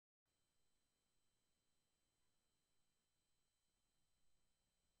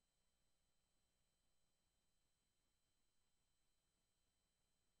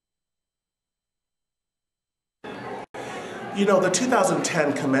You know, the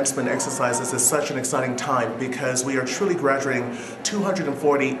 2010 commencement exercises is such an exciting time because we are truly graduating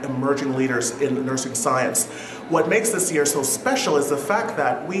 240 emerging leaders in nursing science. What makes this year so special is the fact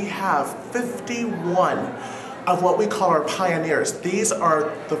that we have 51 of what we call our pioneers. These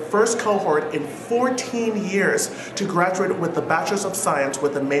are the first cohort in 14 years to graduate with the Bachelor's of Science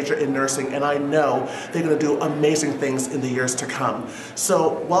with a major in nursing, and I know they're going to do amazing things in the years to come.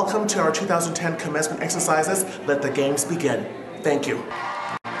 So welcome to our 2010 commencement exercises. Let the games begin. Thank you.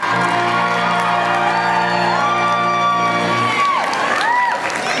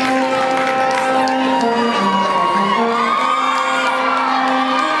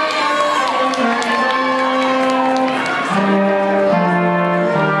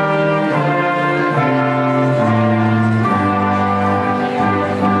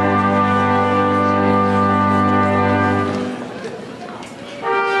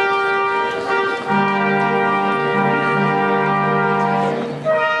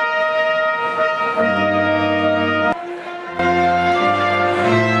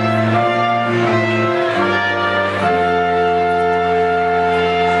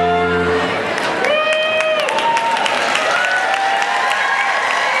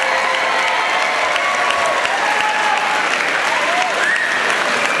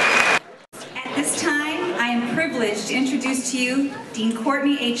 To introduce to you Dean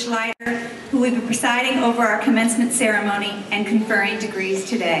Courtney H. Leiter, who will be presiding over our commencement ceremony and conferring degrees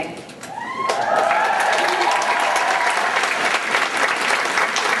today.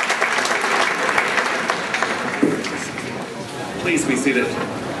 Please be seated.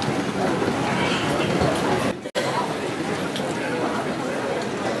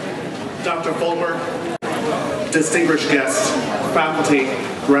 Dr. Fulmer, distinguished guests, faculty,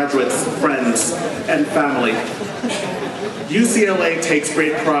 graduates, friends, and family, UCLA takes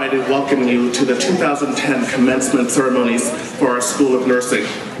great pride in welcoming you to the 2010 commencement ceremonies for our School of Nursing.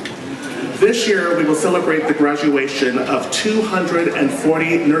 This year, we will celebrate the graduation of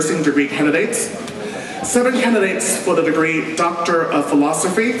 240 nursing degree candidates, 7 candidates for the degree Doctor of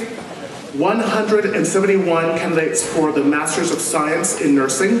Philosophy, 171 candidates for the Master's of Science in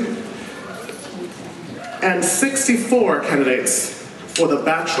Nursing, and 64 candidates for the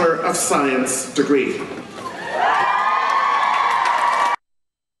Bachelor of Science degree.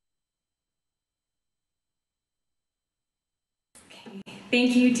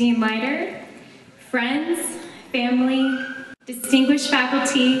 Thank you, Dean Leiter, friends, family, distinguished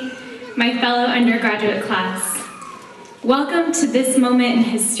faculty, my fellow undergraduate class. Welcome to this moment in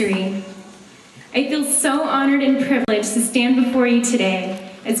history. I feel so honored and privileged to stand before you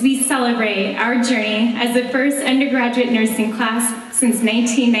today as we celebrate our journey as the first undergraduate nursing class since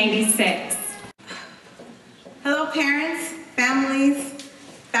 1996. Hello parents, families,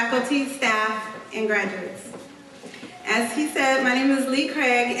 faculty, staff, and graduates. As he said, my name is Lee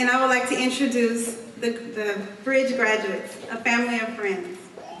Craig, and I would like to introduce the Bridge graduates, a family of friends.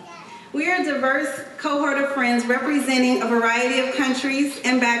 We are a diverse cohort of friends representing a variety of countries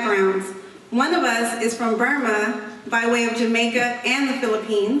and backgrounds. One of us is from Burma by way of Jamaica and the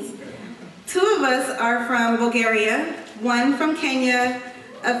Philippines. 2 of us are from Bulgaria, 1 from Kenya,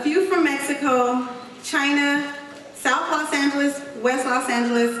 a few from Mexico, China, South Los Angeles, West Los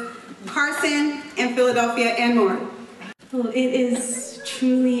Angeles, Carson, and Philadelphia, and more. Well, it is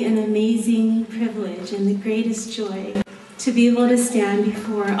truly an amazing privilege and the greatest joy to be able to stand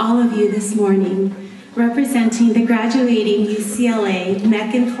before all of you this morning representing the graduating UCLA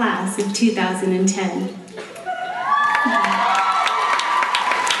Meccan class of 2010.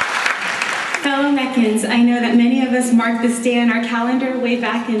 Fellow Meccans, I know that many of us marked this day on our calendar way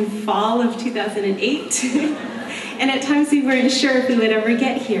back in fall of 2008, and at times we weren't sure if we would ever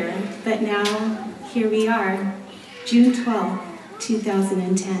get here, but now here we are. June 12,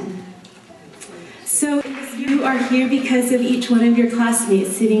 2010. So you are here because of each one of your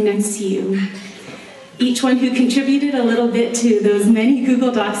classmates sitting next to you. Each one who contributed a little bit to those many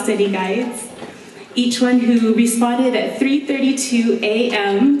Google Doc study guides. Each one who responded at 3:32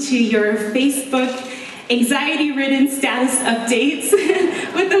 a.m. to your Facebook anxiety-ridden status updates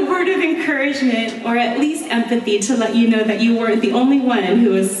with a word of encouragement or at least empathy to let you know that you weren't the only one who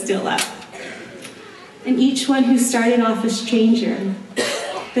was still up. And each one who started off a stranger,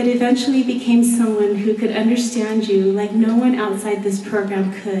 but eventually became someone who could understand you like no one outside this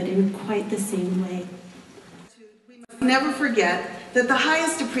program could in quite the same way. We must never forget that the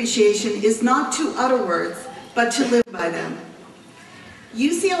highest appreciation is not to utter words, but to live by them.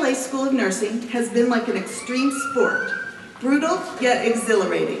 UCLA School of Nursing has been like an extreme sport, brutal yet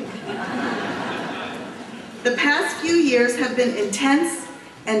exhilarating. The past few years have been intense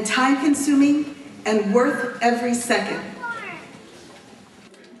and time-consuming and worth every second.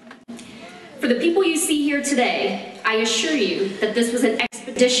 For the people you see here today, I assure you that this was an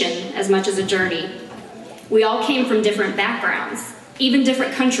expedition as much as a journey. We all came from different backgrounds, even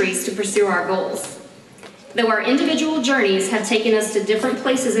different countries to pursue our goals. Though our individual journeys have taken us to different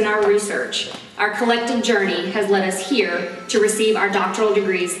places in our research, our collective journey has led us here to receive our doctoral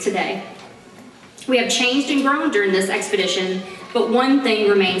degrees today. We have changed and grown during this expedition, but one thing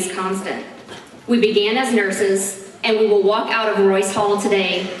remains constant. We began as nurses, and we will walk out of Royce Hall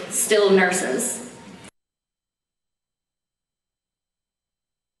today still nurses.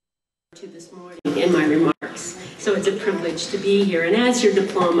 This morning in my remarks, so it's a privilege to be here. And as your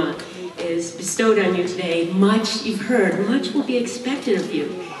diploma is bestowed on you today, much you've heard, much will be expected of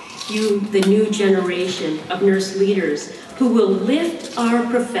you. You, the new generation of nurse leaders who will lift our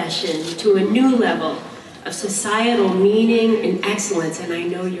profession to a new level of societal meaning and excellence, and I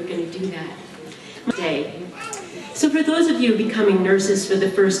know you're going to do that today. So for those of you becoming nurses for the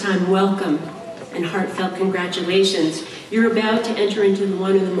first time, welcome and heartfelt congratulations. You're about to enter into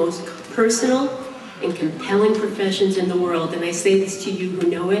one of the most personal and compelling professions in the world, and I say this to you who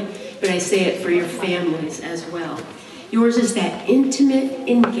know it, but I say it for your families as well. Yours is that intimate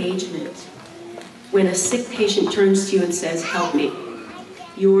engagement when a sick patient turns to you and says, "Help me."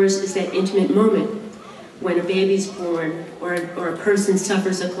 Yours is that intimate moment when a baby's born or a person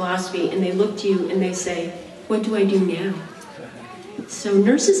suffers a colostomy and they look to you and they say, "What do I do now?" So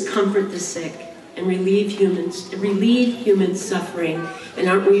nurses comfort the sick and relieve human suffering, and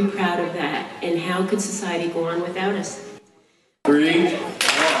aren't we proud of that? And how could society go on without us? 3, 1,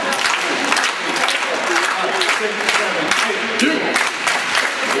 2,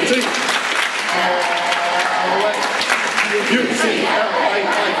 3.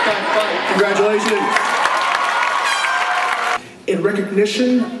 Congratulations. In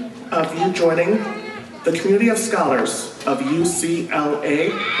recognition of you joining the community of scholars of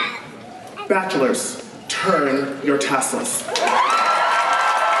UCLA, bachelors, turn your tassels.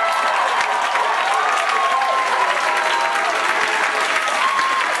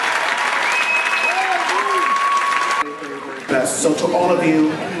 Best. So to all of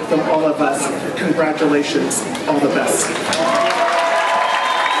you, from all of us, congratulations, all the best.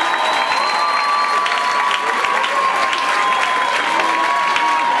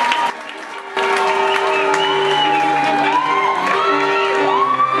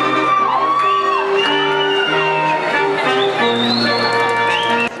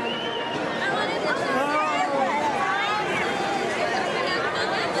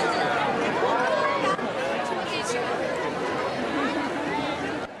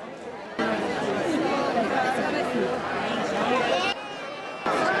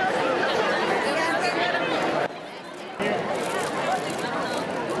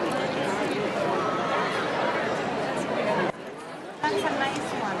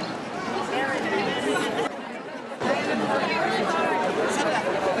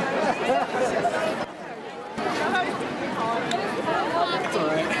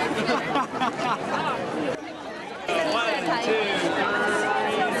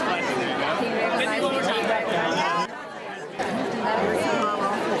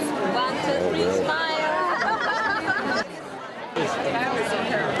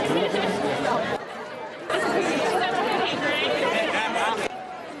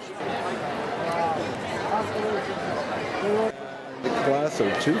 The class of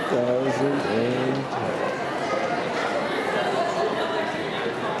 2010.